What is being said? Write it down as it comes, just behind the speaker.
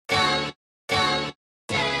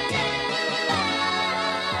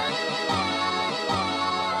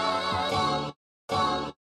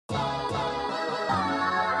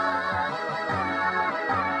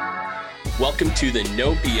Welcome to the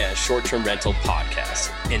No BS Short-Term Rental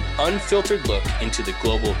Podcast, an unfiltered look into the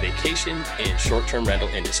global vacation and short-term rental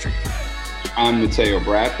industry. I'm Mateo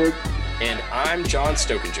Bradford. And I'm John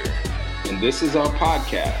Stokinger. And this is our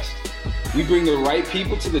podcast. We bring the right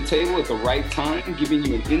people to the table at the right time, giving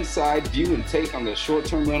you an inside view and take on the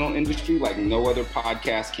short-term rental industry like no other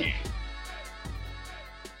podcast can.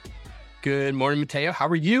 Good morning, Mateo. How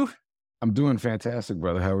are you? I'm doing fantastic,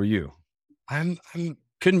 brother. How are you? I'm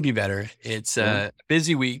couldn't be better. It's a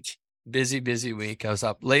busy week, busy week. I was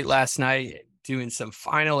up late last night doing some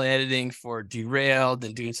final editing for Derailed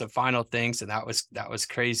and doing some final things. And that was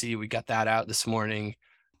crazy. We got that out this morning.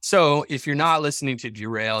 So if you're not listening to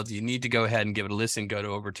Derailed, you need to go ahead and give it a listen. Go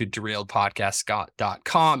over to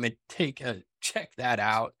derailedpodcast.com and check that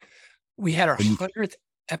out. We had our 100th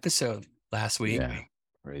episode last week. Yeah,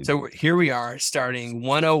 crazy. So here we are starting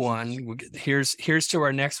 101. Here's to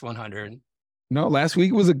our next 100. No, last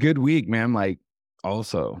week was a good week, man. Like,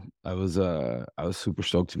 also, I was super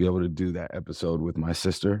stoked to be able to do that episode with my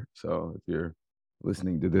sister. So if you're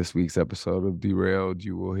listening to this week's episode of Derailed,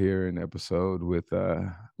 you will hear an episode with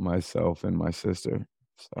myself and my sister.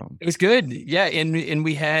 So it was good. Yeah. And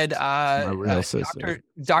we had my real sister.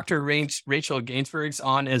 Dr. Rachel Gainsbourg's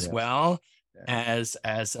on as well as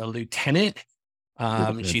a lieutenant.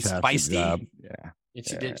 She's spicy. Job. Yeah. And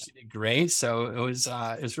she did great. So it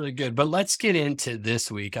was really good. But let's get into this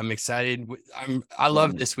week. I'm excited. I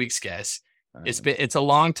love this week's guest. It's a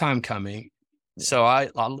long time coming. So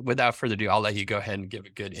I'll, without further ado, I'll let you go ahead and give a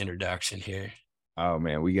good introduction here. Oh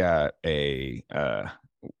man, we got an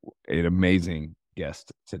amazing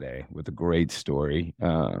guest today with a great story.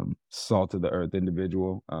 Salt of the earth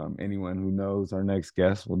individual. Anyone who knows our next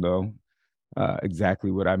guest will know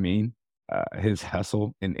exactly what I mean. His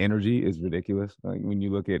hustle and energy is ridiculous. Like when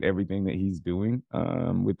you look at everything that he's doing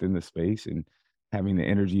within the space and having the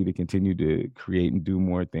energy to continue to create and do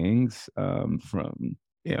more things, from,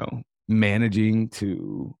 managing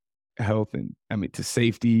to health and to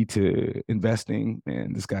safety to investing,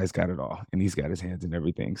 and this guy's got it all and he's got his hands in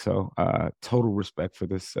everything. So total respect for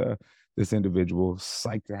this individual.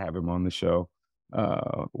 Psyched to have him on the show.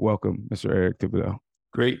 Welcome, Mr. Eric Thibodeaux.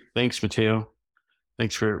 Great. Thanks, Mateo.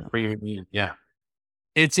 Thanks for bringing me in. Yeah.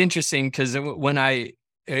 It's interesting because when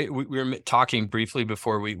we were talking briefly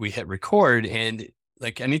before we hit record, and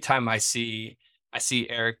like anytime I see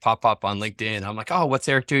Eric pop up on LinkedIn, I'm like, oh, what's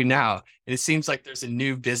Eric doing now? And it seems like there's a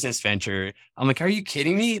new business venture. I'm like, are you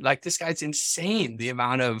kidding me? Like this guy's insane. The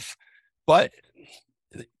amount of, but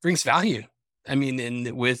it brings value. I mean, and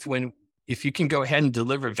if you can go ahead and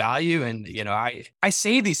deliver value, and I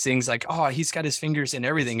say these things like, oh, he's got his fingers in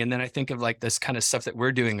everything, and then I think of like this kind of stuff that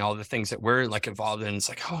we're doing, all the things that we're like involved in. It's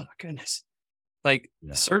like, oh my goodness, like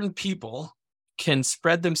certain people can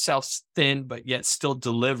spread themselves thin, but yet still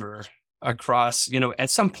deliver across. At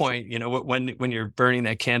some point, when you're burning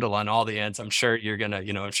that candle on all the ends, I'm sure you're gonna,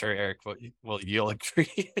 I'm sure Eric you'll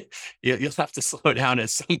agree, you'll have to slow down at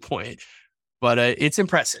some point, but it's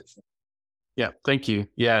impressive. Yeah, thank you.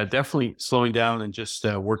 Yeah, definitely slowing down and just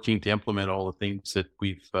working to implement all the things that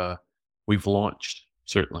we've launched.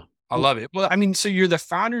 Certainly, I love it. Well, I mean, so you're the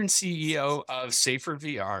founder and CEO of Safer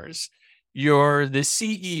VRs. You're the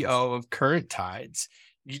CEO of Current Tides.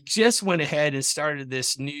 You just went ahead and started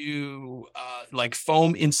this new like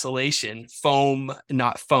foam insulation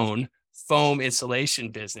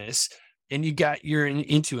business, and you're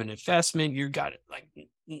into an investment. You got like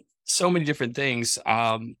so many different things.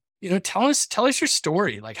 Tell us your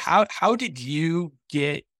story. Like how did you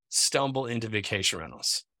stumble into vacation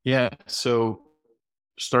rentals? Yeah. So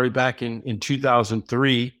started back in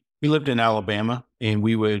 2003. We lived in Alabama and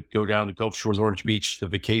we would go down to Gulf Shores, Orange Beach to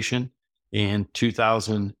vacation. In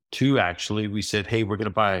 2002, actually, we said, hey, we're going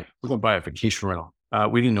to buy a vacation rental.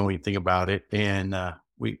 We didn't know anything about it. And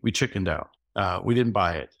we chickened out. We didn't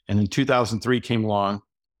buy it. And then 2003 came along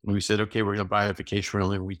and we said, okay, we're going to buy a vacation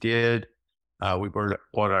rental. And we did. We bought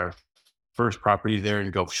our first property there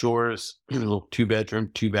in Gulf Shores, a little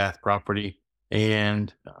 2-bedroom, 2-bath property.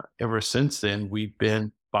 And ever since then, we've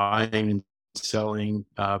been buying and selling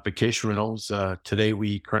vacation rentals. Today,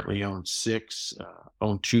 we currently own 6,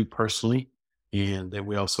 own 2 personally. And then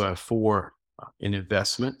we also have 4 in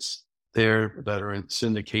investments there that are in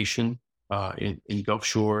syndication in Gulf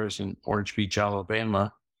Shores and Orange Beach,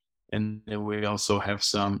 Alabama. And then we also have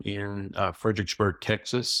some in Fredericksburg,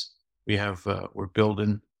 Texas. We have, we're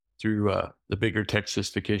building through the bigger Texas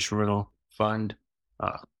Vacation Rental Fund.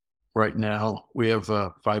 Right now, we have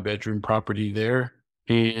a 5-bedroom property there,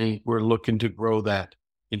 and we're looking to grow that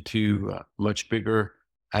into much bigger.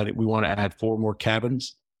 We want to add 4 more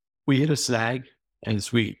cabins. We hit a snag,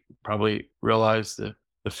 as we probably realized,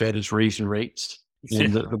 the Fed is raising rates,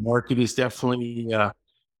 and the market is definitely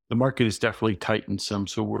tightened some.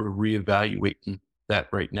 So we're reevaluating that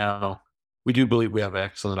right now. We do believe we have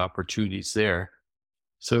excellent opportunities there.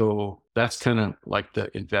 So that's kind of like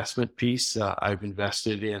the investment piece. I've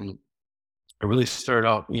invested in. I really started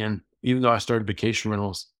out in, even though I started vacation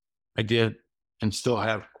rentals, I did and still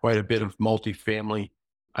have quite a bit of multifamily.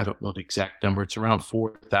 I don't know the exact number. It's around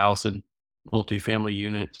 4,000 multifamily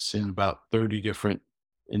units in about 30 different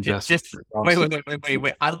investments. Just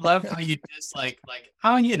wait. I love how you just oh,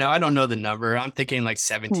 I don't know the number. I'm thinking like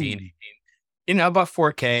 17, 18, about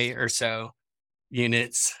 4K or so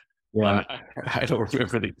units. Yeah, I don't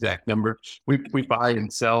remember the exact number. We buy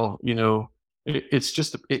and sell, it's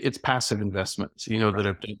just it's passive investments, that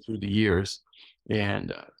I've done through the years.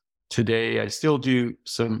 And today I still do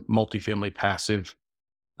some multifamily passive,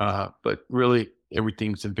 but really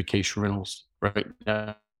everything's in vacation rentals right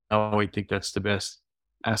now. I think that's the best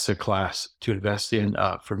asset class to invest in.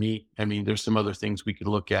 For me, I mean, there's some other things we could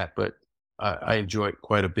look at, but I enjoy it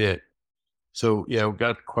quite a bit. So yeah, we've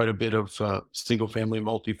got quite a bit of single family,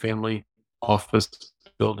 multifamily, office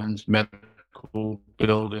buildings, medical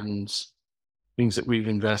buildings, things that we've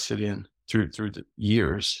invested in through the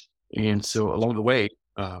years. And so along the way,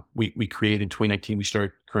 we created in 2019, we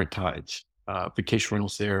started Current Tides, vacation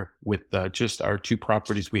rentals there with just our 2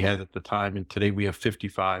 properties we had at the time. And today we have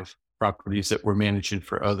 55 properties that we're managing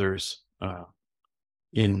for others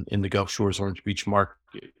in the Gulf Shores, Orange Beach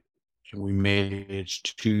market. And we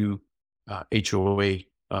managed 2 HOA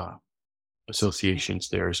associations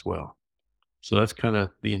there as well. So that's kind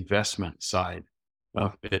of the investment side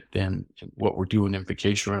of it and what we're doing in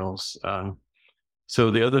vacation rentals.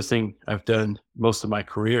 So the other thing I've done most of my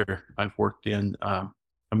career, I've worked in, I'm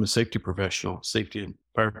a safety professional, safety and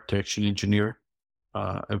fire protection engineer.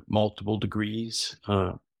 I have multiple degrees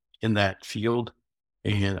in that field.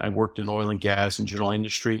 And I worked in oil and gas and general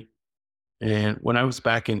industry. And when I was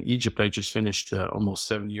back in Egypt, I just finished almost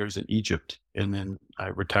 7 years in Egypt. And then I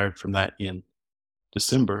retired from that in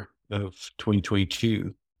December of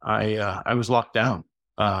 2022. I was locked down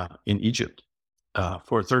in Egypt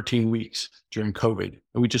for 13 weeks during COVID.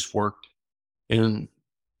 And we just worked. And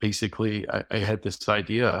basically, I had this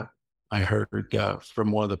idea. I heard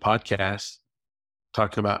from one of the podcasts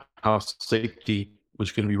talking about how safety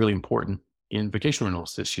was going to be really important in vacation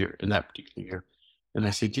rentals this year, in that particular year. And I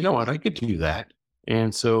said, you know what, I could do that.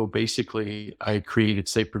 And so basically I created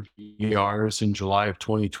Safer VRs in July of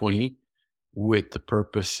 2020 with the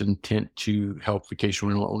purpose and intent to help vacation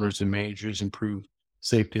rental owners and managers improve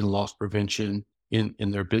safety and loss prevention in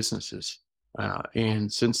their businesses.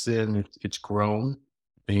 And since then it's grown,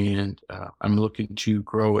 and I'm looking to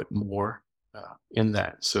grow it more in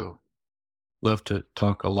that. So love to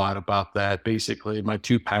talk a lot about that. Basically my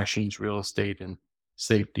 2 passions, real estate and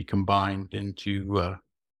safety, combined into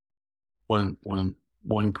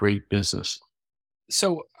one great business.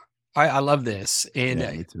 So I love this, and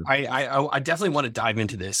Yeah, me too. I definitely want to dive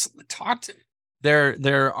into this.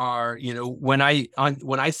 There are, when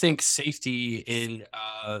I think safety in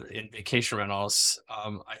vacation rentals,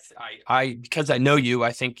 I because I know you,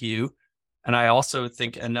 I think you, and I also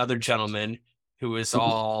think another gentleman who is a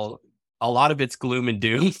lot of it's gloom and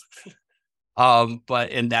doom.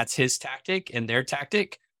 And that's his tactic and their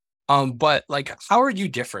tactic. But like, how are you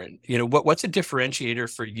different? What's a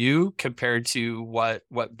differentiator for you compared to what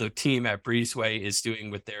the team at Breezeway is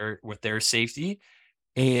doing with their safety?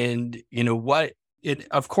 And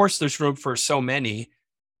of course there's room for so many,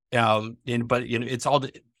 but it's all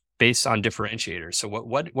based on differentiators. So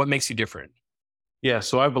what makes you different? Yeah,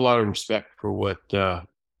 so I have a lot of respect for what the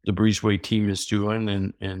Breezeway team is doing,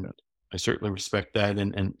 and I certainly respect that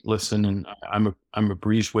and listen. And I'm a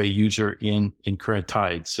Breezeway user in Current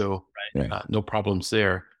Tide, so Right. no problems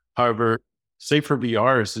there. However, Safer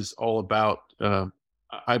VRs is all about.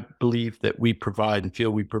 I believe that we provide and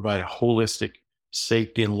feel we provide a holistic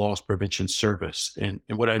safety and loss prevention service, and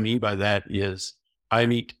what I mean by that is I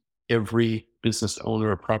meet every business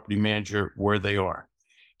owner or property manager where they are,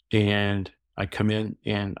 and I come in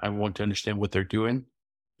and I want to understand what they're doing,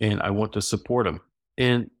 and I want to support them.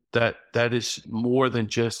 And that is more than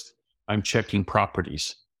just I'm checking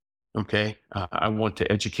properties. Okay. I want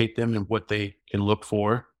to educate them in what they can look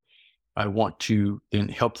for. I want to then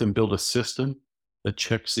help them build a system that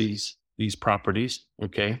checks these properties.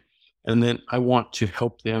 Okay. And then I want to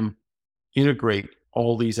help them integrate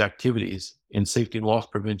all these activities in safety and loss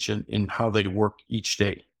prevention in how they work each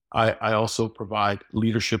day. I also provide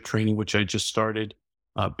leadership training, which I just started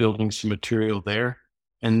building some material there.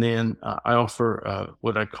 And then I offer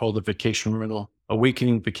what I call the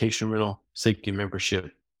Awakening Vacation Rental Safety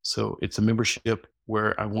Membership. So it's a membership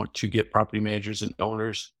where I want to get property managers and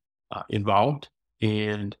owners involved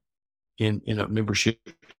and in a membership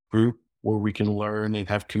group where we can learn and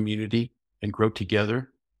have community and grow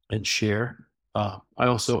together and share. I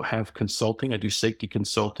also have consulting. I do safety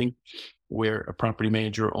consulting where a property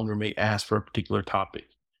manager or owner may ask for a particular topic,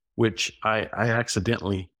 which I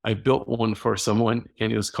built one for someone,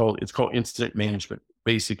 and it's called incident management.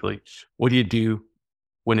 Basically, what do you do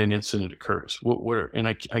when an incident occurs?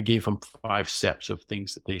 I gave them 5 steps of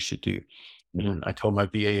things that they should do. And I told my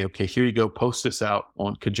VA, okay, here you go, post this out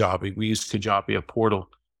on Kajabi. We use Kajabi, a portal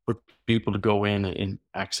for people to go in and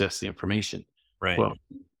access the information. Right. Well,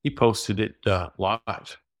 he posted it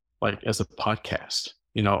live, like as a podcast,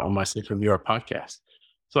 on my Safe from New York podcast.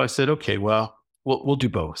 So I said, okay, well, we'll do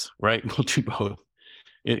both, right? We'll do both.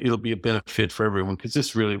 It'll be a benefit for everyone because this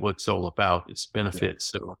is really what it's all about. It's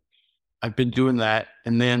benefits. Yeah. So I've been doing that.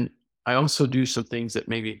 And then I also do some things that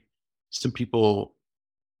maybe some people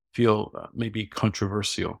feel maybe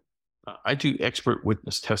controversial. I do expert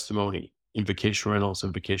witness testimony in vacation rentals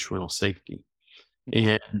and vacation rental safety.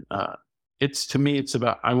 And to me, it's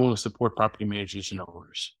about, I want to support property managers and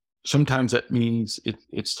owners. Sometimes that means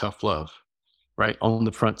it's tough love, right? On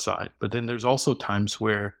the front side. But then there's also times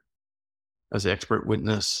where, as an expert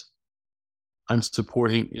witness, I'm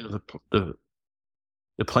supporting, the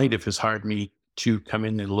plaintiff has hired me to come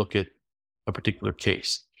in and look at a particular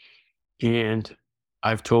case. And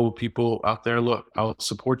I've told people out there, look, I'll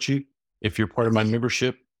support you. If you're part of my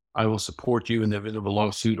membership, I will support you in the event of a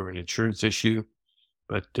lawsuit or an insurance issue.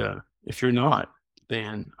 But if you're not,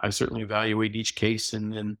 then I certainly evaluate each case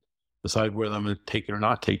and then decide whether I'm going to take it or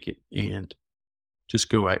not take it and just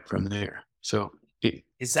go right from there. So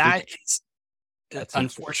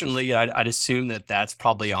unfortunately, I'd assume that that's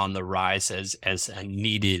probably on the rise as a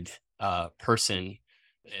needed person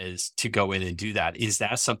is to go in and do that. Is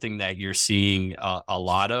that something that you're seeing a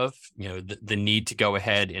lot of, the need to go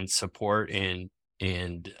ahead and support and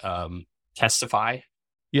testify?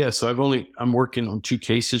 Yeah. So I'm working on 2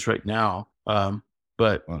 cases right now.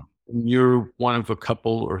 But Wow. You're one of a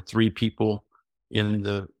couple or 3 people in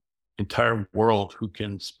the entire world who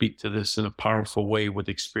can speak to this in a powerful way with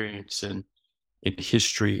experience and in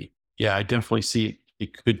history. Yeah, I definitely see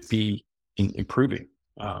it could be improving.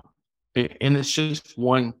 And it's just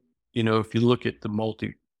one, if you look at the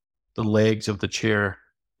legs of the chair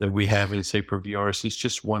that we have in Safe for VRs, it's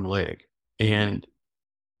just one leg. And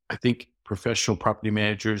I think professional property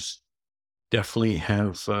managers definitely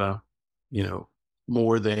have,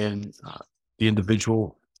 more than the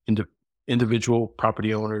individual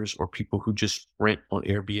property owners or people who just rent on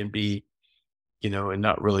Airbnb, and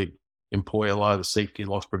not really employ a lot of the safety and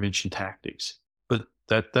loss prevention tactics. But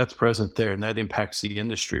that's present there, and that impacts the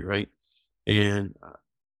industry, right? And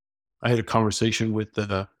I had a conversation with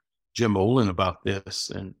Jim Olin about this,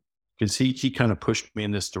 and because he kind of pushed me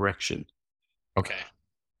in this direction. Okay.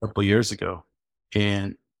 A couple of years ago,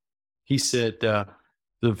 and he said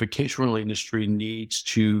the vacation rental industry needs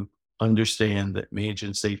to understand that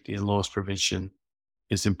managing safety and loss prevention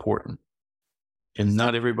is important, and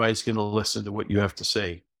not everybody's going to listen to what you have to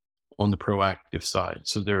say on the proactive side.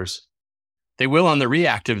 So they will on the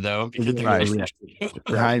reactive though, because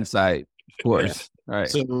the hindsight, of course. Yeah. Right.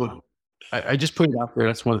 So I just put it out there.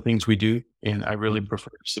 That's one of the things we do, and I really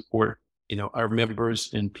prefer to support, our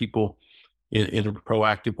members and people in a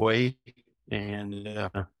proactive way. And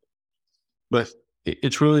but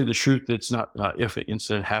it's really the truth. It's not if an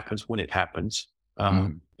incident happens, when it happens.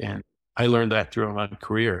 And I learned that throughout my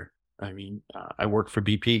career. I mean, I worked for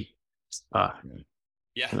BP. The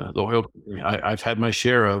oil company. I've had my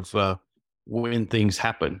share of when things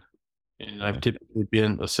happen, and I've typically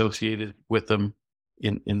been associated with them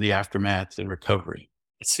in the aftermath and recovery.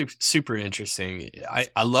 It's super interesting.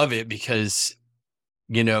 I love it because,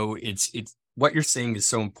 it's what you're saying is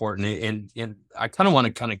so important. And I kind of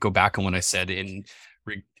want to go back on what I said. And,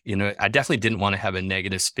 I definitely didn't want to have a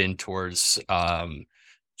negative spin towards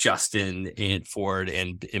Justin and Ford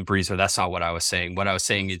and Breezer. That's not what I was saying. What I was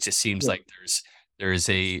saying, it just seems like there's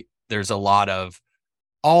a lot of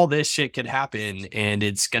all this shit could happen and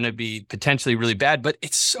it's going to be potentially really bad, but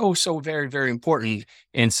it's so very, very important.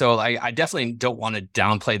 And so I definitely don't want to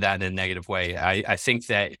downplay that in a negative way. I think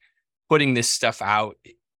that putting this stuff out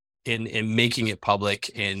and making it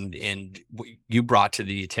public and you brought to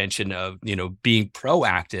the attention of, being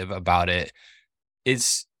proactive about it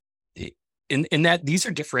is in that these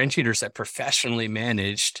are differentiators that professionally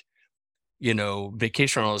managed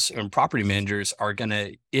vacation rentals and property managers are going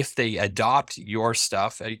to, if they adopt your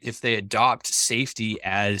stuff, if they adopt safety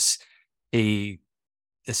as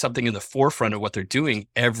something in the forefront of what they're doing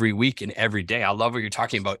every week and every day. I love what you're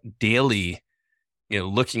talking about daily,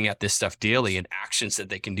 looking at this stuff daily and actions that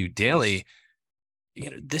they can do daily,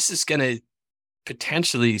 this is going to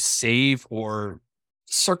potentially save or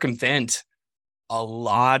circumvent a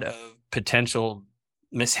lot of potential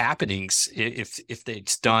mishappenings if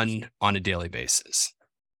it's done on a daily basis.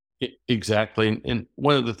 Exactly. And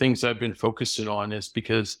one of the things I've been focusing on is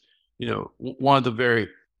because, one of the very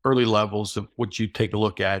early levels of what you take a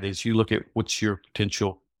look at is you look at what's your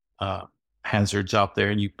potential hazards out there,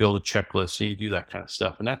 and you build a checklist and you do that kind of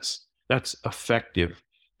stuff. And that's effective.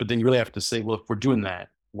 But then you really have to say, well, if we're doing that,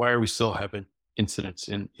 why are we still having incidents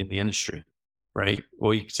in the industry? Right.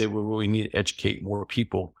 Well, you can say, well, we need to educate more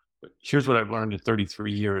people. But here's what I've learned in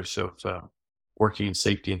 33 years of working in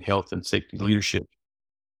safety and health and safety leadership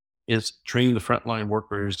is training the frontline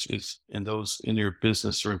workers and those in your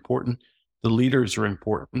business are important. The leaders are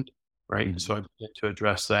important, right? Mm-hmm. So I get to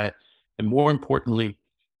address that. And more importantly,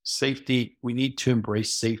 safety, we need to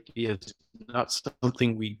embrace safety as not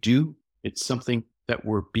something we do. It's something that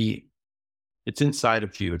we're being. It's inside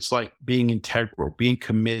of you. It's like being integral, being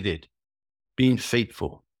committed, being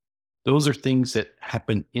faithful. Those are things that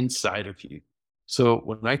happen inside of you. So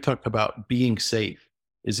when I talk about being safe,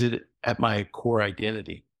 is it at my core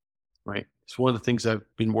identity, right? It's one of the things I've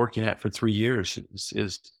been working at for 3 years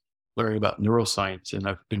is learning about neuroscience. And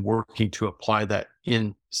I've been working to apply that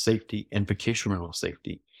in safety and vacation rental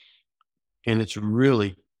safety. And it's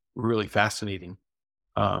really, really fascinating.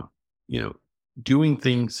 Doing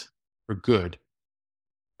things are good,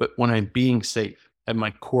 but when I'm being safe at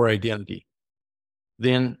my core identity,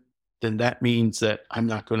 then that means that I'm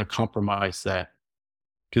not going to compromise that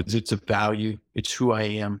because it's a value. It's who I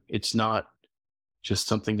am. It's not just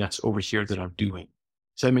something that's over here that I'm doing.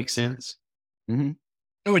 Does that make sense? Mm-hmm.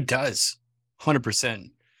 No, it does. 100%.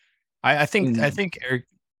 I think Eric,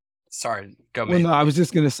 sorry, go Well, ahead. no, I was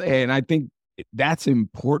just going to say, and I think that's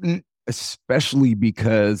important, especially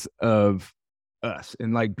because of us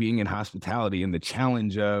and like being in hospitality and the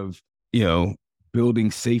challenge of,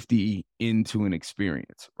 building safety into an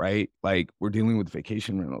experience, right? Like we're dealing with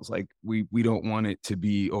vacation rentals. Like we don't want it to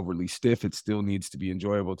be overly stiff. It still needs to be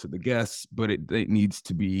enjoyable to the guests, but it needs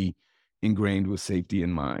to be ingrained with safety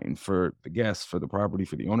in mind for the guests, for the property,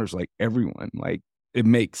 for the owners, like everyone. Like it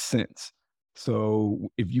makes sense.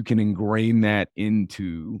 So if you can ingrain that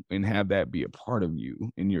into and have that be a part of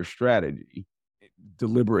you in your strategy,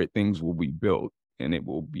 deliberate things will be built and it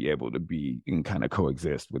will be able to be and kind of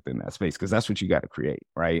coexist within that space because that's what you got to create,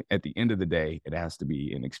 right? At the end of the day, it has to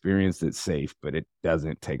be an experience that's safe, but it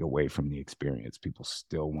doesn't take away from the experience. People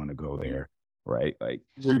still want to go there, right? Like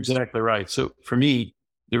you're exactly right. So for me,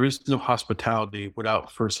 there is no hospitality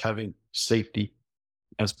without first having safety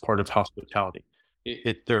as part of hospitality.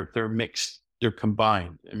 They're mixed, they're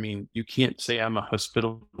combined. I mean, you can't say I'm a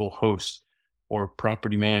hospitable host or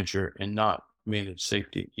property manager and not manage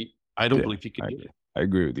safety. I don't believe you can do it. I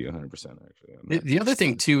agree with you 100% actually. The other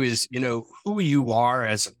thing too is, who you are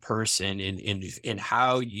as a person and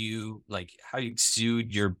how you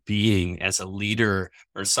exude your being as a leader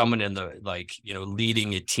or someone in the,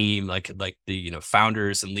 leading a team, like the,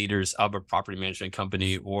 founders and leaders of a property management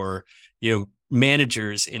company or,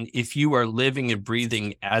 managers. And if you are living and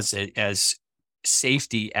breathing as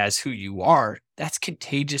safety as who you are, that's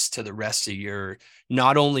contagious to the rest of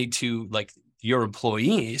not only to your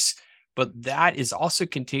employees, but that is also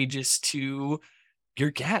contagious to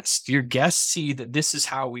your guests. Your guests see that this is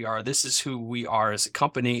how we are. This is who we are as a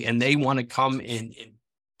company. And they want to come in and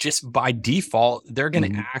just by default, they're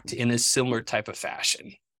going to act in a similar type of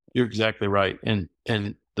fashion. You're exactly right. And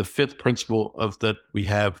the fifth principle of that we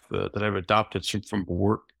have that I've adopted from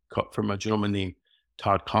work from a gentleman named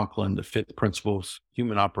Todd Conklin, the fifth principle of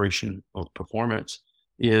human operation of performance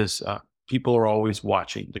is people are always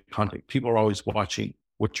watching the content. People are always watching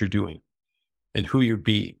what you're doing and who you're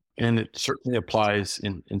being. And it certainly applies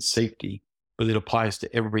in safety, but it applies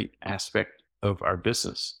to every aspect of our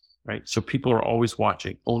business, right? So people are always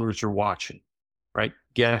watching. Owners are watching, right?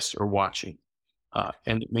 Guests are watching.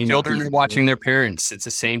 And it may children are watching their parents. It's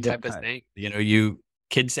the same type of thing.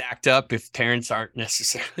 Kids act up if parents aren't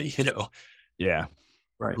necessarily, Yeah.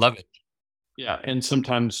 Right. Love it. Yeah. And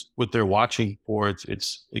sometimes what they're watching for,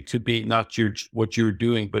 it could be not what you're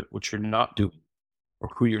doing, but what you're not doing or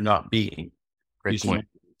who you're not being. Great point.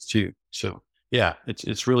 Too. So yeah,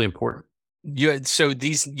 it's really important. You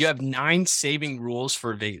have 9 saving rules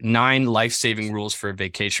for 9 life-saving rules for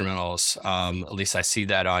vacation rentals. At least I see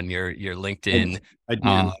that on your LinkedIn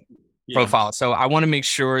profile. So I want to make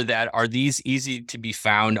sure that are these easy to be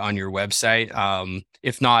found on your website?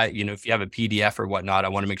 If not, if you have a PDF or whatnot, I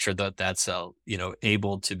want to make sure that that's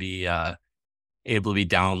able to be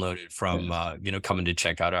downloaded from coming to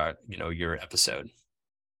check out our your episode.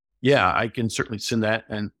 Yeah, I can certainly send that.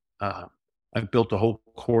 And I've built a whole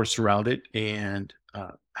course around it, and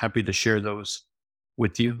happy to share those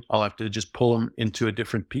with you. I'll have to just pull them into a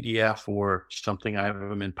different PDF or something. I have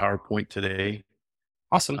them in PowerPoint today.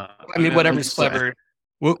 Awesome. I mean, And whatever's clever.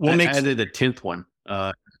 We'll I make added a 10th one.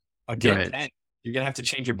 Go again. ahead. 10. You're gonna have to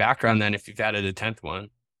change your background then if you've added a 10th one.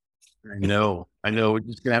 I know. We're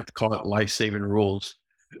just gonna have to call it life-saving rules.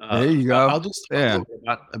 There you I'll go. just talk a Yeah. little bit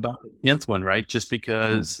about the 10th one, right? Just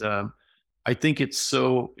because I think it's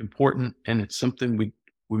so important, and it's something we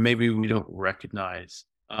maybe we don't recognize.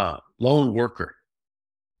 Lone worker,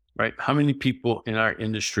 right? How many people in our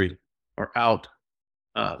industry are out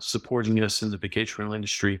supporting us in the vacation rental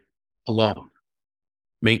industry alone?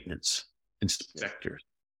 Maintenance, inspectors,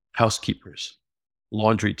 housekeepers,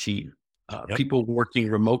 laundry team, Yep. people working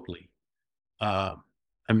remotely. Uh,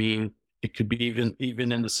 I mean, it could be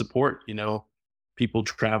even in the support, people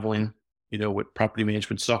traveling, with property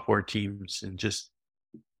management software teams, and just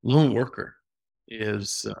lone worker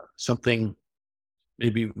is something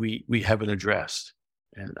maybe we haven't addressed.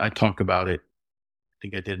 And I talk about it. I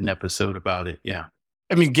think I did an episode about it. Yeah.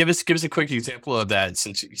 I mean, give us a quick example of that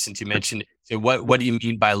since you mentioned it. So what do you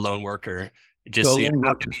mean by lone worker? Just So so you lone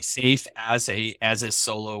have to worker. be safe as a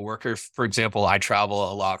solo worker. For example, I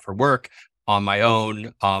travel a lot for work on my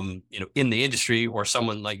own, in the industry, or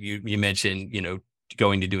someone like you mentioned,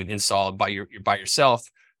 going to do an install you're by yourself.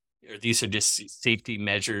 These are just safety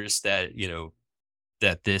measures that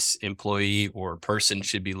this employee or person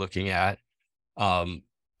should be looking at um,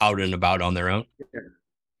 out and about on their own.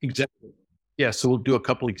 Exactly. Yeah, so we'll do a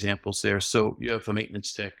couple examples there. So you have a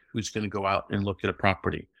maintenance tech who's going to go out and look at a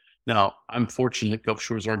property. Now, I'm fortunate Gulf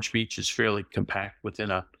Shores Orange Beach is fairly compact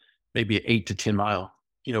within a maybe an 8 to 10 mile,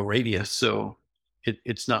 radius. So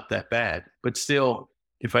it's not that bad. But still,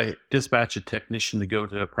 if I dispatch a technician to go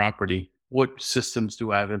to a property, what systems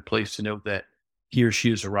do I have in place to know that he or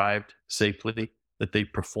she has arrived safely, that they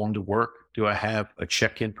performed the work? Do I have a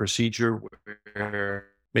check-in procedure where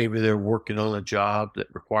maybe they're working on a job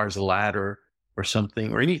that requires a ladder or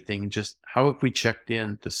something, or anything? Just how have we checked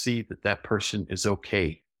in to see that that person is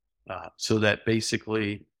okay? So that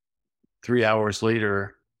basically 3 hours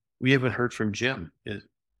later, we haven't heard from Jim.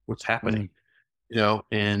 What's happening?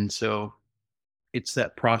 And so it's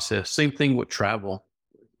that process. Same thing with travel.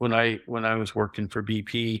 When I was working for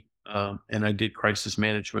BP, and I did crisis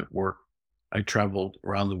management work, I traveled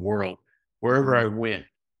around the world. Wherever I went,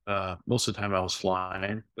 most of the time I was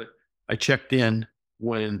flying, but I checked in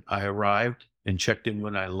when I arrived and checked in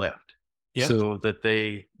when I left, Yeah. so that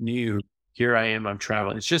they knew, here I am, I'm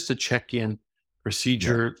traveling. It's just a check-in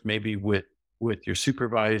procedure, maybe with your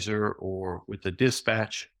supervisor or with the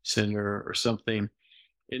dispatch center or something.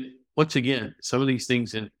 And once again, some of these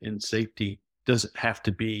things in safety doesn't have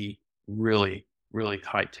to be really, really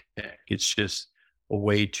high tech. It's just a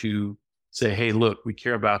way to say, hey, look, we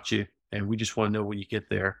care about you, and we just want to know when you get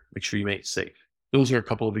there, make sure you make it safe. Those are a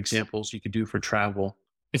couple of examples you could do for travel.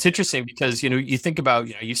 It's interesting because, you think about,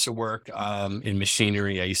 I used to work in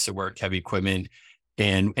machinery. I used to work heavy equipment.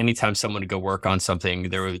 And anytime someone would go work on something,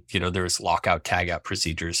 there was lockout, tag out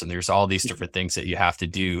procedures, and there's all these different things that you have to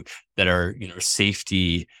do that are,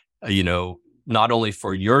 safety, not only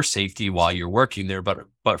for your safety while you're working there,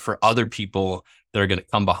 but for other people that are going to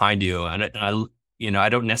come behind you. I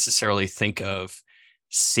don't necessarily think of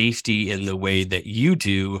safety in the way that you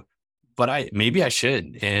do, but maybe I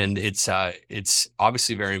should. And it's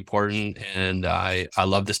obviously very important. And I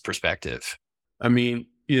love this perspective. I mean,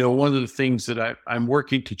 one of the things that I'm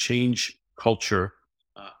working to change culture.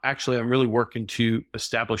 Actually, I'm really working to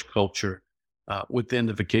establish culture within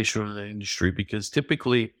the vacation rental industry, because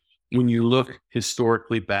typically, when you look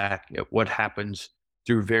historically back at what happens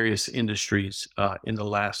through various industries in the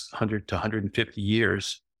last 100 to 150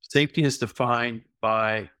 years, safety is defined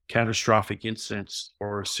by catastrophic incidents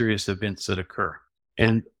or serious events that occur.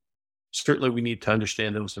 And certainly we need to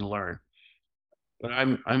understand those and learn. But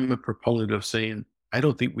I'm a proponent of saying, I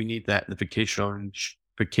don't think we need that in the vacation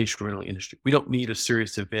rental industry. We don't need a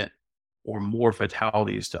serious event or more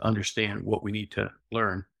fatalities to understand what we need to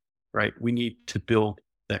learn, right? We need to build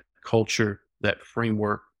that culture, that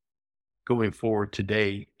framework going forward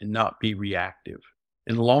today, and not be reactive.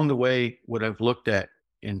 And along the way, what I've looked at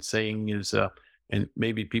and saying is, and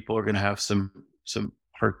maybe people are going to have some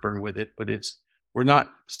heartburn with it, but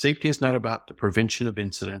safety is not about the prevention of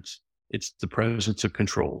incidents. It's the presence of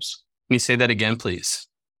controls. Can you say that again, please?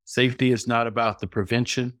 Safety is not about the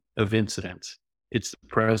prevention of incidents. It's the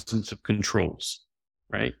presence of controls,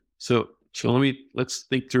 right? So let's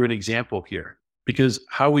think through an example here, because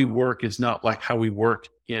how we work is not like how we work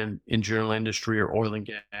in general industry or oil and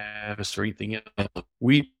gas or anything else.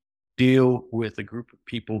 We deal with a group of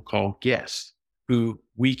people called guests who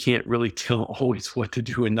we can't really tell always what to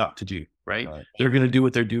do and not to do, right? Right. They're going to do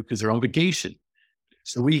what they do because they're on vacation.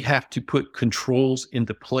 So we have to put controls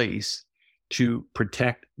into place to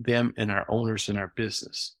protect them and our owners in our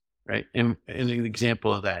business, right? And an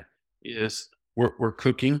example of that is we're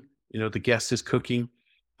cooking, the guest is cooking,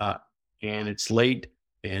 and it's late,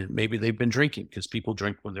 and maybe they've been drinking because people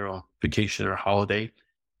drink when they're on vacation or holiday,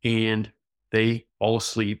 and they fall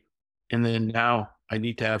asleep. And then now I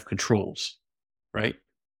need to have controls, right?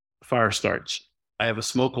 Fire starts. I have a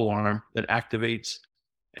smoke alarm that activates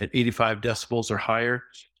at 85 decibels or higher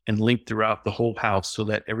and linked throughout the whole house so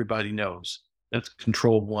that everybody knows. That's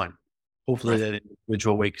control one. Hopefully that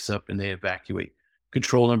individual wakes up and they evacuate.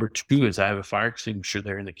 Control number two is I have a fire extinguisher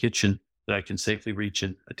there in the kitchen that I can safely reach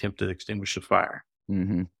and attempt to extinguish the fire.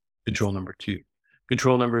 Mm-hmm. Control number two.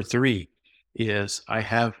 Control number three is I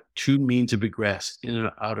have two means of egress in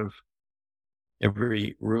and out of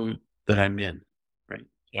every room that I'm in, right?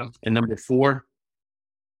 Yeah. And number four,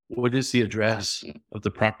 what is the address of the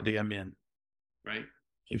property I'm in, right?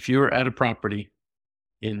 If you're at a property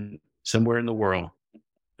in somewhere in the world,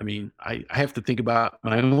 I mean, I have to think about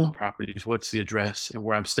my own properties. What's the address and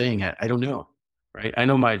where I'm staying at? I don't know, right? I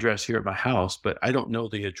know my address here at my house, but I don't know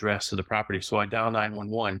the address of the property. So I dial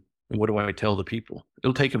 911, and what do I tell the people?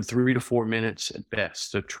 It'll take them 3 to 4 minutes at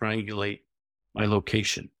best to triangulate my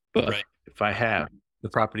location. But if I have the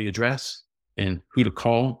property address and who to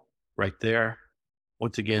call right there,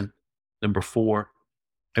 once again, number four,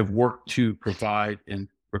 I've worked to provide and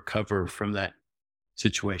recover from that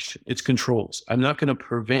situation. It's controls. I'm not going to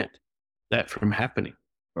prevent that from happening.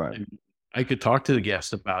 Right. And I could talk to the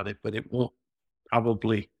guest about it, but it won't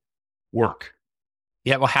probably work.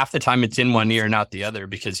 Yeah, well, half the time it's in one ear, not the other,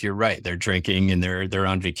 because you're right. They're drinking and they're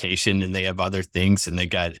on vacation and they have other things and they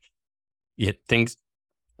got things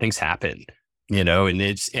happen, and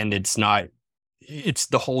it's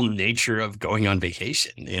the whole nature of going on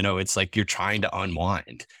vacation. It's like you're trying to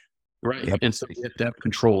unwind. Right. Yep. And so you have to have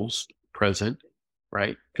controls present,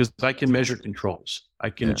 right? Because I can measure controls. I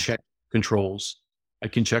can check controls. I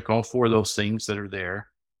can check all four of those things that are there.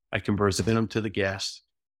 I can present them to the guest.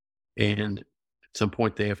 And at some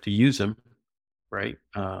point they have to use them, right?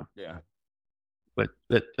 But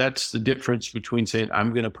that's the difference between saying,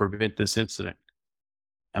 I'm going to prevent this incident.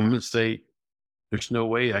 I'm going to say, there's no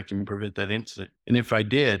way I can prevent that incident. And if I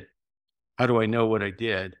did, how do I know what I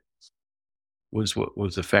did was what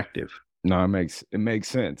was effective? No, it makes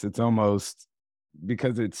sense. It's almost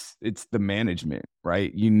because it's the management,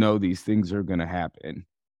 right? These things are going to happen,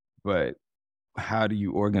 but how do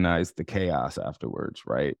you organize the chaos afterwards,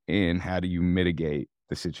 right? And how do you mitigate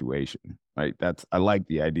the situation, right? I like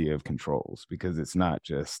the idea of controls because it's not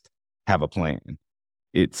just have a plan.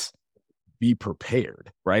 It's be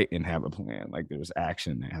prepared, right? And have a plan. Like there's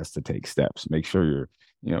action that has to take steps. Make sure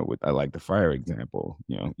you're, I like the fire example,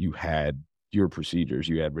 you had your procedures,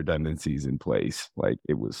 you had redundancies in place. Like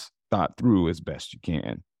it was thought through as best you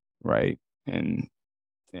can, right? And,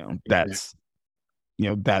 that's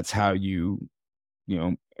how you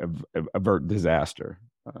avert disaster.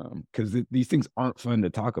 Because these things aren't fun to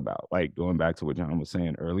talk about. Like going back to what John was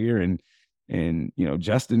saying earlier, and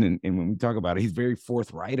Justin, and when we talk about it, he's very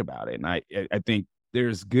forthright about it, and I think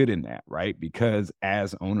there's good in that, right? Because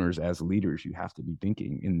as owners, as leaders, you have to be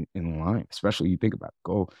thinking in line. Especially you think about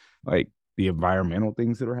like the environmental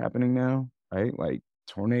things that are happening now, right? Like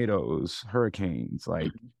tornadoes, hurricanes,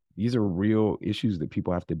 like these are real issues that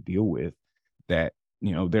people have to deal with. That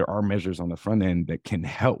there are measures on the front end that can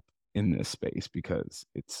help in this space because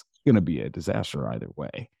it's going to be a disaster either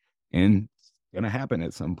way, and it's going to happen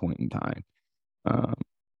at some point in time.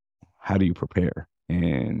 How do you prepare?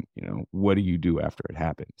 And, what do you do after it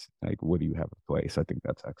happens? Like, what do you have in place? I think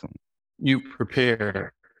that's excellent. You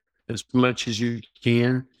prepare as much as you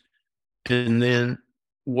can. And then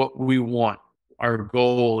what we want, our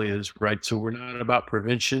goal is, right? So we're not about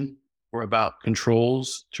prevention. We're about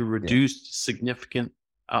controls to reduce significant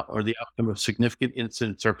or the outcome of significant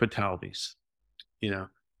incidents or fatalities.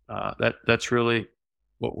 That's really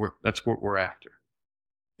what we're after.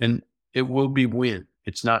 And it will be when,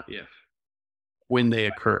 it's not if, when they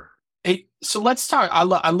occur. Hey, so let's talk. I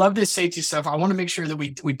love this safety stuff. I want to make sure that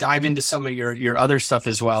we dive into some of your other stuff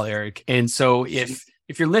as well, Eric. And so if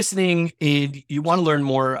you're listening and you want to learn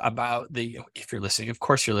more about if you're listening, of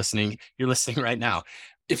course you're listening right now.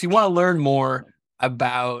 If you want to learn more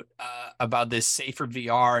about this safer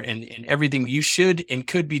VR and everything you should and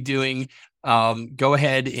could be doing, go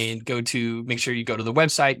ahead and make sure you go to the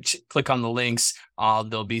website, click on the links.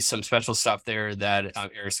 There'll be some special stuff there that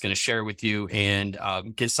Eric's going to share with you, and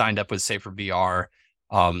get signed up with Safer VR.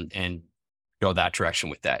 and go that direction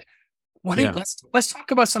with that. Yeah. Let's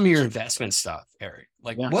talk about some of your investment stuff, Eric.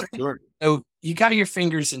 Like Yeah. what Sure. so you got your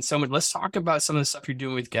fingers in so much. Let's talk about some of the stuff you're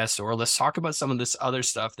doing with guest or let's talk about some of this other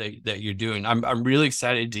stuff that you're doing. I'm really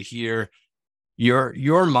excited to hear your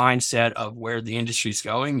mindset of where the industry's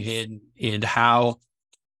going and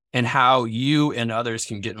how you and others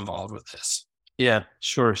can get involved with this. Yeah,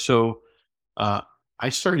 sure. So uh, I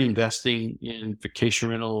started investing in vacation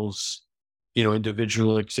rentals,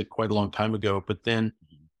 individual exit quite a long time ago. But then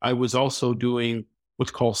I was also doing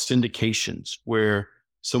what's called syndications, where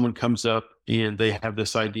someone comes up and they have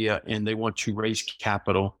this idea and they want to raise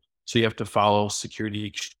capital. So you have to follow Security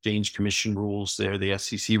Exchange Commission rules there, the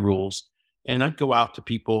SEC rules. And I'd go out to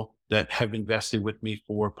people that have invested with me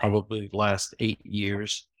for probably the last 8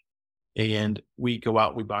 years. And we go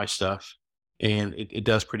out, we buy stuff, and it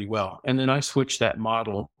does pretty well. And then I switched that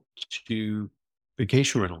model to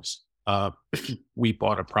vacation rentals. We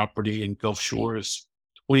bought a property in Gulf Shores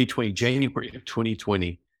 2020, January of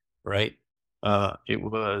 2020, right? It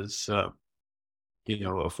was, a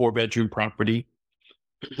 4-bedroom property.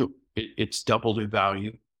 It's doubled in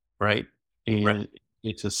value, right? And Right.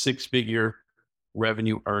 it's a 6-figure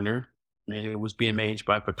revenue earner, and it was being managed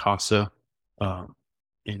by Picasso. Um,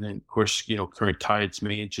 and then, of course, Current Tides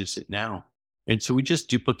manages it now. And so we just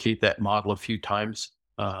duplicate that model a few times.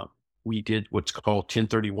 We did what's called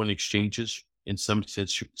 1031 exchanges in some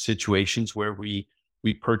situations where we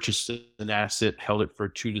purchased an asset, held it for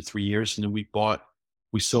 2 to 3 years, and then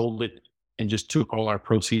we sold it and just took all our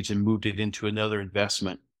proceeds and moved it into another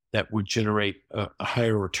investment that would generate a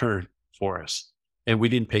higher return for us. And we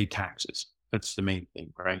didn't pay taxes. That's the main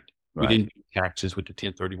thing, right? We Right. didn't pay taxes with the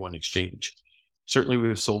 1031 exchange. Certainly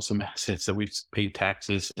we've sold some assets that we've paid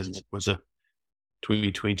taxes, and it was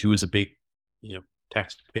 2022 was a big,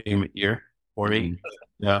 tax payment year for me.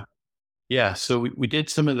 Yeah. Yeah. So we did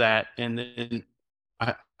some of that. And then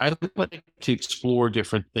I like to explore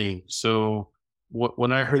different things. So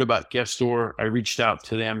when I heard about Guest Store, I reached out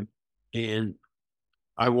to them and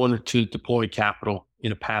I wanted to deploy capital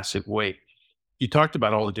in a passive way. You talked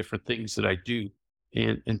about all the different things that I do.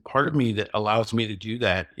 And part of me that allows me to do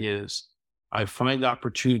that is I find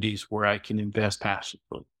opportunities where I can invest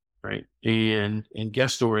passively, right? And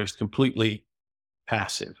Guest Store is completely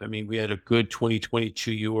passive. I mean, we had a good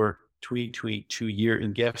 2022 year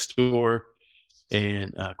in Guest Store.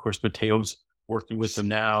 And of course, Mateo's working with them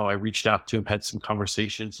now. I reached out to him, had some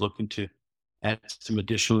conversations, looking to add some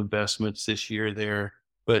additional investments this year there.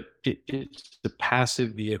 But it's the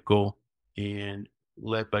passive vehicle and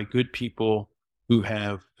led by good people who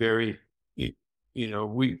have very,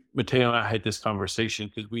 Mateo and I had this conversation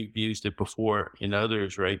because we've used it before in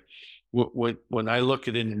others, right? When I look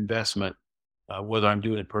at an investment, whether I'm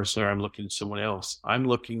doing it personally or I'm looking at someone else, I'm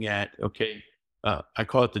looking at, okay, I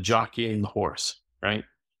call it the jockey and the horse, right?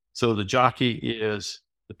 So the jockey is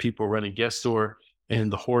the people running Guest Store,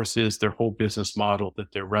 and the horse is their whole business model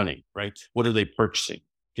that they're running, right? What are they purchasing?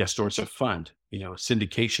 Guest Store is a fund.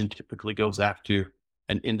 Syndication typically goes after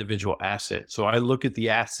an individual asset. So I look at the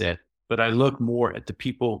asset, but I look more at the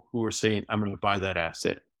people who are saying, I'm going to buy that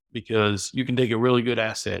asset, because you can take a really good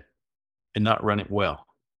asset and not run it well,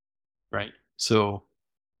 right? So,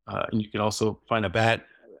 and you can also find a bad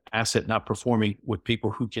asset not performing with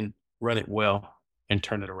people who can run it well and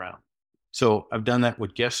turn it around. So I've done that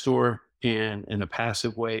with Guest Store in a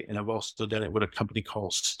passive way. And I've also done it with a company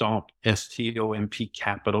called Stomp, STOMP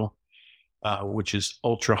Capital, which is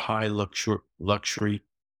ultra high luxury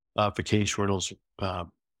vacation rentals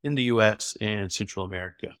in the US and Central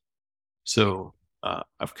America. So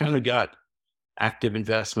I've kind of got active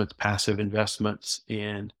investments, passive investments.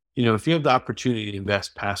 And, if you have the opportunity to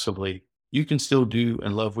invest passively, you can still do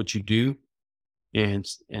and love what you do and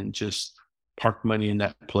just park money in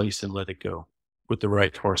that place and let it go with the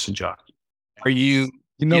right horse and jockey. Are you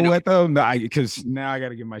You know what though? No, because now I got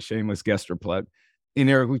to give my shameless guest plug. And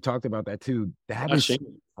Eric, we talked about that too. That is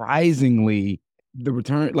surprisingly the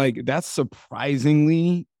return. Like that's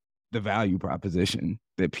surprisingly the value proposition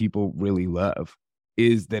that people really love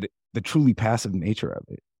is that the truly passive nature of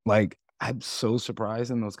it. Like I'm so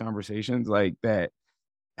surprised in those conversations, like that,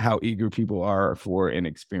 how eager people are for an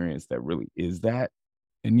experience that really is that.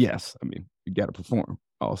 And yes, I mean, you got to perform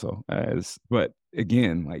also but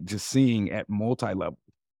again, like just seeing at multi-level,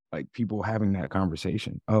 like people having that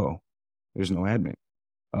conversation. Oh, there's no admin.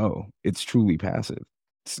 Oh, it's truly passive.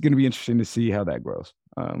 It's going to be interesting to see how that grows.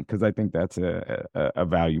 Because I think that's a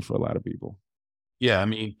value for a lot of people. Yeah, I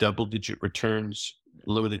mean, double-digit returns,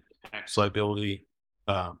 limited tax liability.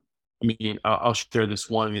 I mean, I'll share this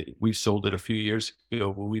one. We sold it a few years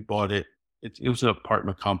ago when we bought it. It was an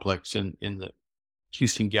apartment complex in the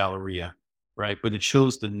Houston Galleria, right? But it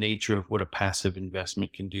shows the nature of what a passive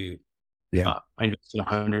investment can do. Yeah. I invested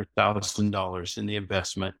 $100,000 in the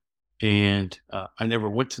investment, and I never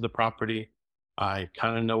went to the property. I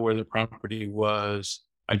kind of know where the property was.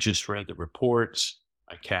 I just read the reports.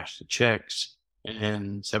 I cashed the checks,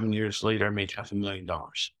 and 7 years later, I made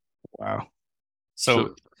 $500,000. Wow.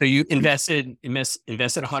 So you invested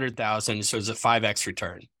 100,000. So it's a 5x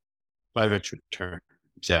return. 5x return.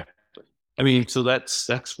 Exactly. I mean, so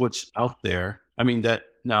that's what's out there. I mean, that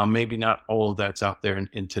now maybe not all of that's out there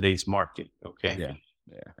in today's market. Okay. Yeah.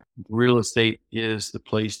 Yeah. Real estate is the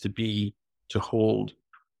place to be to hold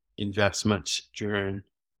investments during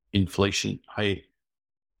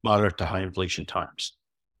moderate to high inflation times.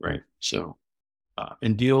 Right. So,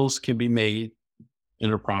 and deals can be made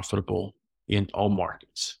and are profitable in all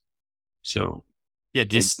markets. So Yeah,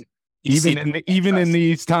 just even in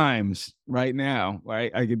these times right now,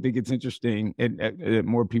 right? I think it's interesting, and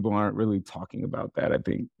more people aren't really talking about that. I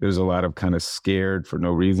think there's a lot of kind of scared for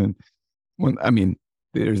no reason. Well, I mean,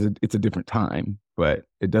 it's a different time, but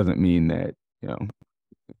it doesn't mean that you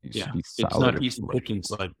should be solid. It's not easy pickings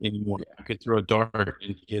like anymore. Yeah. I could throw a dart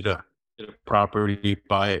and hit a property,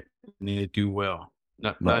 buy it, and then do well.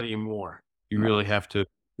 Not anymore. You really have to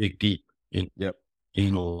dig deep and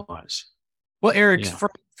analyze. Well, Eric,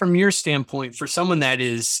 from your standpoint, for someone that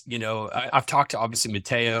is, I've talked to obviously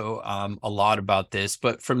Mateo a lot about this,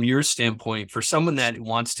 but from your standpoint, for someone that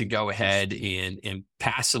wants to go ahead and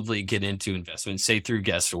passively get into investment, say through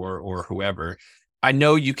Guestor or whoever, I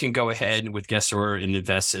know you can go ahead with Guestor and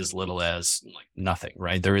invest as little as like nothing,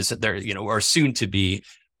 right? Or soon to be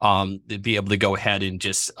able to go ahead and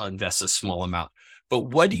just invest a small amount. But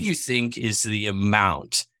what do you think is the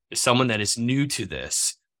amount, if someone that is new to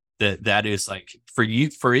this, that is like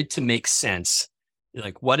for it to make sense,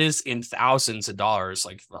 like what is in thousands of dollars?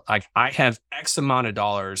 Like I have X amount of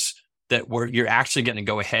dollars that you're actually going to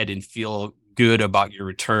go ahead and feel good about your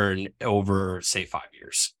return over, say, 5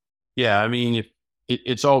 years. Yeah. I mean,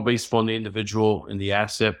 it's all based upon the individual and the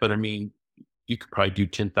asset, but I mean, you could probably do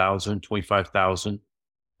 10,000, 25,000.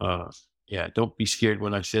 Yeah. Don't be scared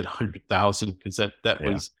when I said 100,000, because that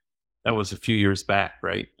was a few years back.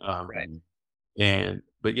 Right. Right.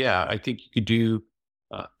 But yeah, I think you could do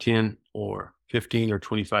 10 or 15 or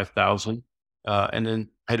 25,000. And then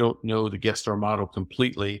I don't know the Guestor model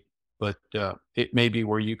completely, but it may be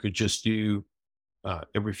where you could just do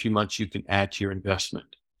every few months you can add to your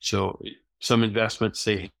investment. So some investments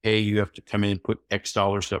say, hey, you have to come in and put X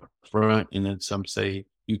dollars up front. And then some say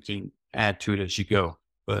you can add to it as you go.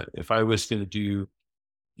 But if I was going to do,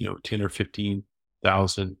 10 or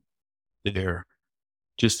 15,000 there,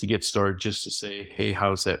 just to get started, just to say, hey,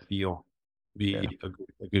 how's that feel? Be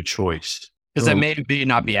a good choice. Because that may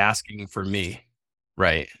not be asking for me.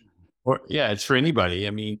 Right. Or it's for anybody.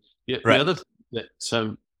 I mean, the other thing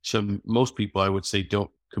that most people I would say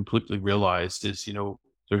don't completely realize is,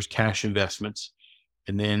 there's cash investments,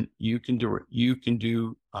 and then you can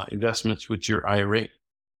do investments with your IRA,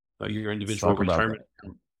 your individual retirement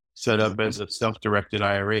account, set up as a self-directed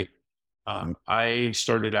IRA. I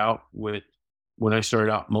started out when I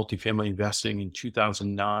started out multifamily investing in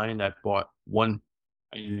 2009, I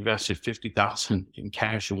invested 50,000 in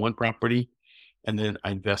cash in one property. And then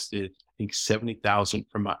I invested, I think, 70,000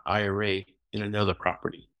 from my IRA in another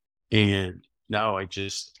property. And now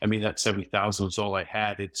that 70,000 was all I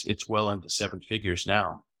had. It's well into 7 figures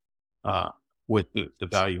now, with the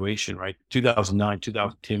valuation, right? 2009,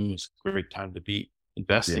 2010 was a great time to be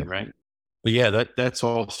investing, right? But yeah, that's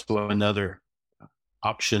also another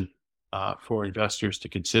option for investors to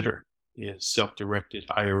consider, is self-directed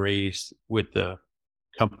IRAs with the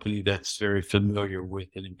company that's very familiar with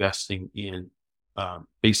and investing in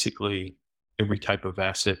basically every type of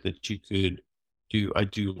asset that you could do. I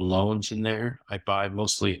do loans in there. I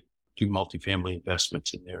mostly do multifamily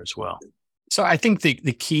investments in there as well. So I think the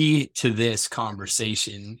key to this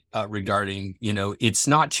conversation regarding, it's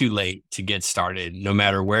not too late to get started, no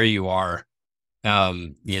matter where you are,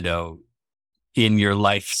 in your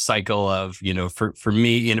life cycle of, for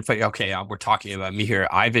me, and we're talking about me here.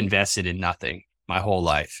 I've invested in nothing my whole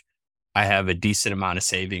life. I have a decent amount of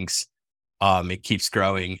savings. It keeps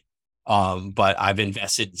growing. But I've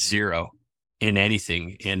invested zero in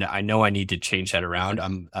anything. And I know I need to change that around.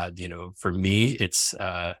 For me, it's,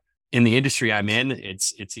 in the industry I'm in,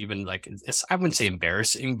 it's even like, I wouldn't say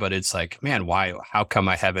embarrassing, but it's like, man, how come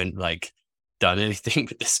I haven't like done anything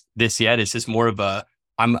with this yet? It's just more of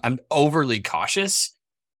I'm overly cautious,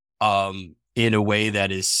 in a way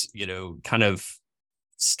that is, kind of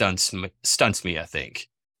stunts me, I think.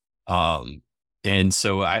 And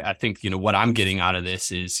so I think, what I'm getting out of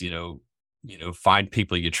this is, find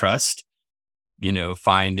people you trust,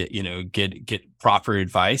 find, get proper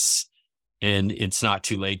advice. And it's not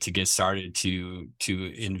too late to get started to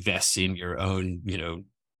invest in your own,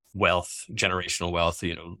 wealth, generational wealth,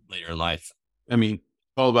 later in life. I mean,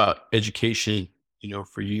 all about education,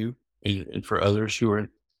 for you and for others who are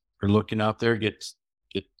looking out there, get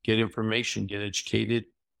information, get educated.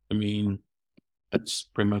 I mean, that's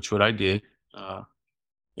pretty much what I did.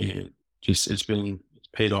 And just, it's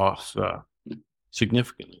paid off,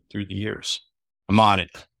 significantly through the years. I'm on it.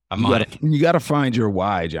 You got to find your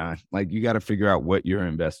why, John. Like, you got to figure out what you're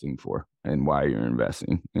investing for and why you're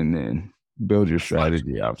investing, and then build your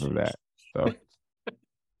strategy off of that. So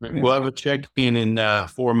we'll have a check-in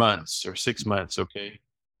 4 months or 6 months. Okay.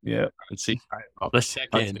 Yeah. Let's see. Let's check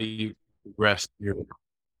in. You rest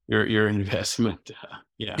your investment.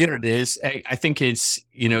 Yeah. It is. I think it's,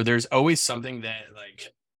 there's always something that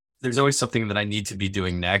I need to be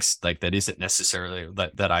doing next. Like, that isn't necessarily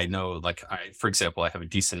that I know, like, for example, I have a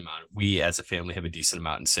decent amount. We as a family have a decent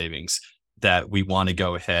amount in savings that we want to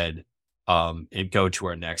go ahead and go to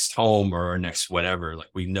our next home or our next whatever. Like,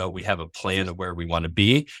 we know we have a plan of where we want to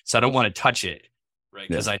be. So I don't want to touch it. Right.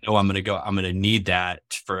 Because I know I'm going to need that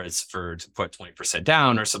to put 20%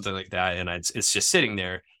 down or something like that. And it's just sitting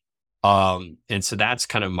there. And so that's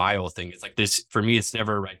kind of my whole thing. It's like this, for me, it's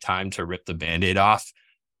never a right time to rip the Band-Aid off,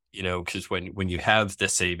 because when you have the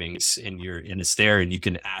savings and it's there and you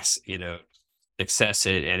can access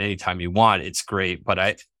it at any time you want, it's great. But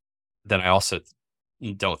I also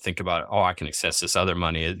don't think about, I can access this other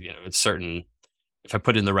money. It's certain, if I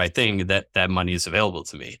put in the right thing, that money is available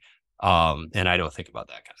to me. And I don't think about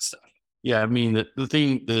that kind of stuff. Yeah. I mean, the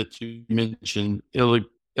thing that you mentioned,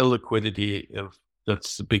 illiquidity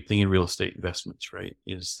that's the big thing in real estate investments, right?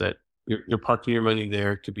 Is that you're parking your money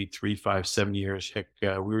there. It could be 3, 5, 7 years. Heck, we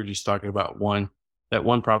were just talking about that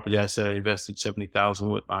one property I said I invested 70,000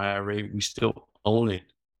 with my IRA. We still own it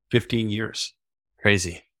 15 years.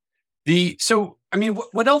 Crazy. So, I mean,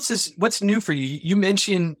 what's new for you? You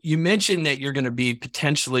mentioned that you're going to be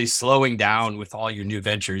potentially slowing down with all your new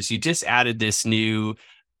ventures. You just added this new,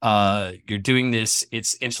 you're doing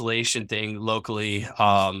it's insulation thing locally,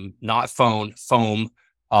 not foam,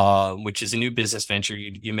 which is a new business venture.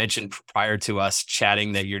 You mentioned prior to us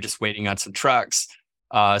chatting that you're just waiting on some trucks,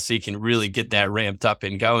 so you can really get that ramped up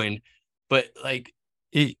and going. But like,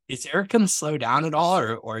 is Eric going to slow down at all,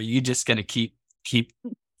 or are you just going to keep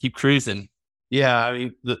cruising? Yeah, I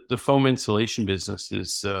mean, the foam insulation business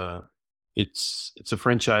is it's a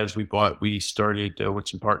franchise we bought. We started with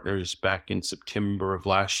some partners back in September of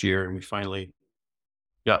last year, and we finally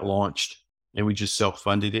got launched, and we just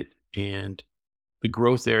self-funded it. And the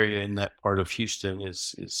growth area in that part of Houston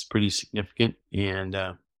is pretty significant, and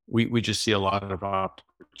we just see a lot of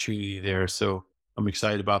opportunity there. So I'm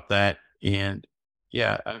excited about that. And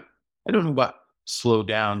yeah, I don't know about slow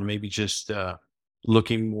down, maybe just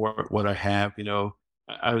looking more at what I have.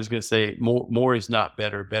 I was going to say more is not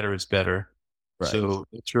better. Better is better. Right. So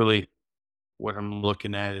it's really what I'm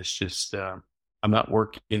looking at is just, I'm not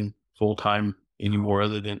working full time anymore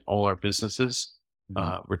other than all our businesses.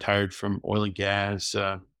 Retired from oil and gas.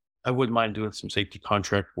 I wouldn't mind doing some safety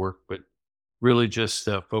contract work, but really just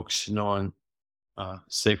focusing on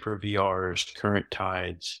safer VRs, current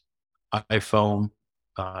tides, iFoam,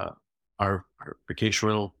 our vacation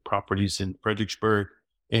rental properties in Fredericksburg.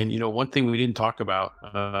 And, one thing we didn't talk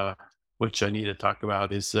about, which I need to talk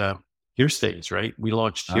about, is Here Stays, right? We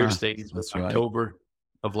launched Here Stays in October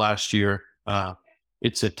of last year.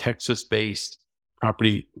 It's a Texas-based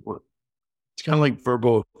property. It's kind of like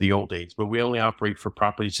Verbo of the old days, but we only operate for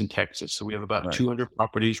properties in Texas. So we have about 200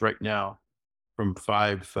 properties right now from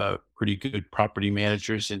 5 pretty good property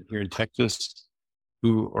managers here in Texas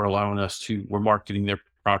who are allowing us to, we're marketing their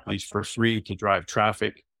properties for free to drive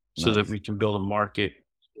traffic so that we can build a market.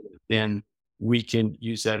 Then we can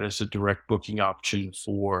use that as a direct booking option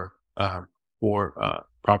for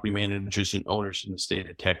property managers and owners in the state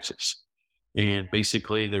of Texas. And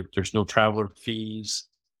basically there's no traveler fees.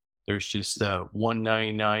 There's just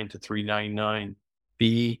 $199 to $399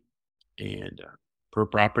 fee and per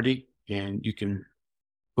property, and you can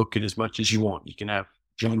book it as much as you want. You can have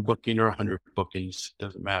 1 booking or 100 bookings,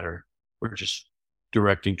 doesn't matter. We're just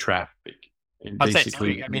directing traffic. And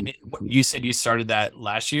basically, I mean, you said you started that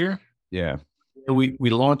last year? Yeah. We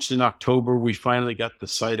launched in October. We finally got the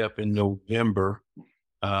site up in November,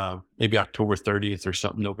 maybe October 30th or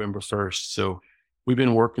something, November 1st. So we've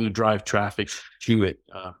been working to drive traffic to it.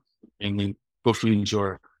 And the bookings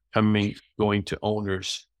are going to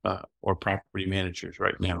owners or property managers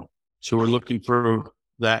right now. So we're looking for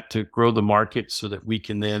that to grow the market so that we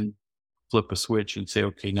can then flip a switch and say,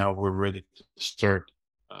 okay, now we're ready to start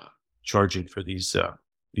charging for these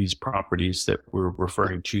properties that we're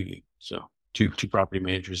referring to. So two property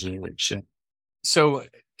managers in each.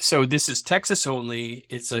 So this is Texas only.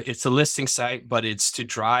 It's a listing site, but it's to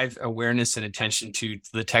drive awareness and attention to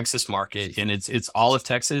the Texas market, and it's all of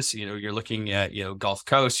Texas. You're looking at Gulf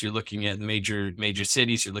Coast, you're looking at major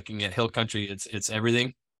cities, you're looking at Hill Country. It's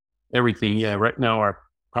everything. Everything, yeah. Right now, our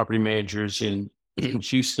property managers in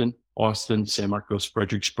Houston, Austin, San Marcos,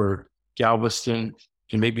 Fredericksburg, Galveston,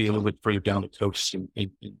 and maybe a little bit further down the coast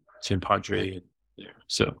in San Padre and there.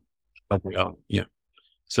 So, yeah.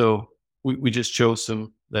 So we just chose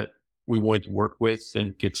some that we wanted to work with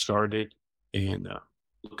and get started, and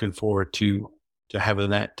looking forward to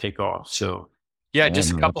having that take off. So yeah,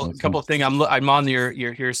 just a couple of things. I'm on your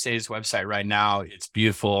Hearsay's website right now. It's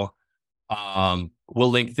beautiful. We'll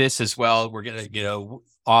link this as well. We're gonna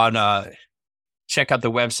check out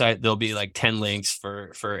the website. There'll be like 10 links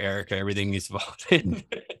for Erica. Everything is involved in.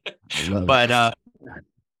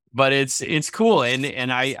 But it's cool,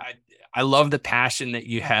 and I love the passion that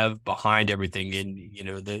you have behind everything,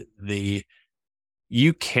 and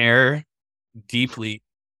you care deeply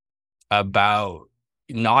about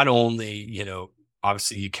not only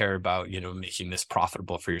obviously you care about making this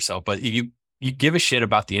profitable for yourself, but you give a shit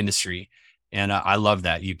about the industry, and I love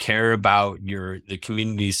that. You care about the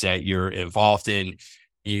communities that you're involved in.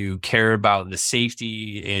 You care about the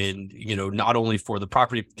safety, and not only for the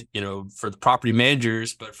property, for the property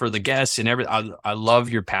managers, but for the guests and everything. I love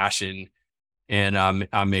your passion, and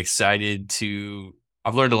I'm excited to.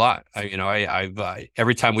 I've learned a lot. I've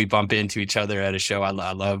every time we bump into each other at a show, I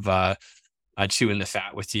love chewing the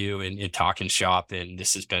fat with you and talking shop, and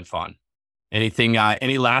this has been fun. Anything?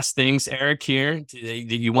 Any last things, Eric? Here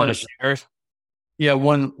that you want to share? Yeah,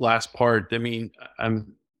 one last part. I mean,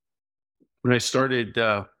 when I started,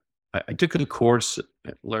 I took a course,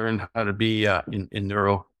 learned how to be in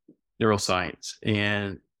neuroscience,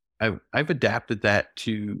 and I've adapted that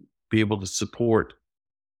to be able to support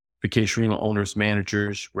vacation rental owners,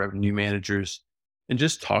 managers, revenue managers, and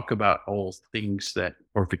just talk about all things that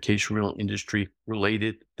are vacation rental industry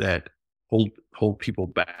related that hold people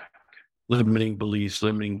back, limiting beliefs,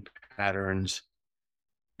 limiting patterns.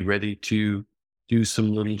 Be ready to do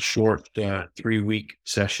some little short 3-week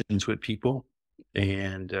sessions with people.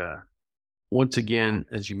 And once again,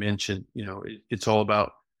 as you mentioned, it's all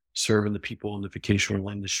about serving the people in the vacation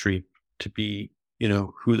rental industry to be,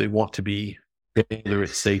 who they want to be, whether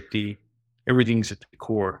it's safety. Everything's at the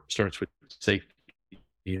core, starts with safety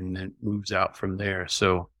and then moves out from there.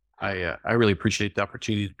 So I really appreciate the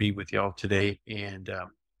opportunity to be with y'all today. And, as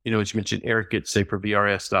you mentioned, Eric at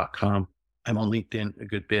safervrs.com. I'm on LinkedIn a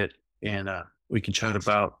good bit, and we can chat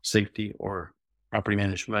about safety or property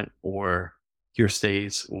management or your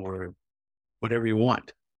stays or whatever you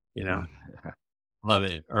want, Love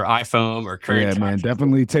it. Or iPhone or current. Yeah, man,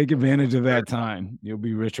 definitely take advantage of that time. You'll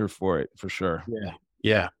be richer for it, for sure.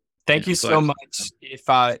 Yeah. Thank you so much.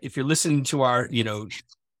 If you're listening to our,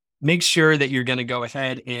 make sure that you're going to go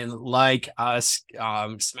ahead and like us,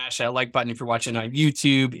 smash that like button if you're watching on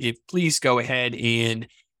YouTube. Please go ahead and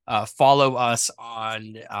follow us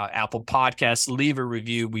on Apple Podcasts. Leave a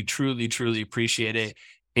review. We truly, truly appreciate it.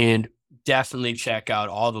 And definitely check out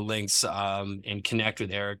all the links and connect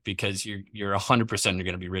with Eric, because you're 100% going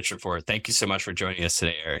to be richer for it. Thank you so much for joining us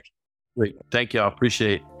today, Eric. Great. Thank you. I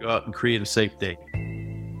appreciate it. Go out and create a safe day.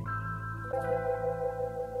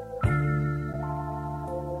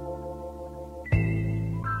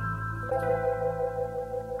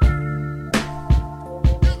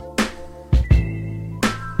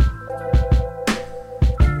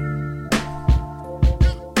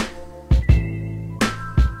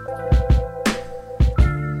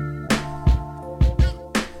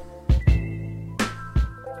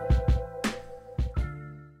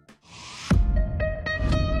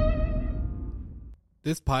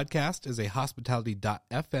 This podcast is a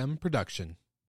Hospitality.fm production.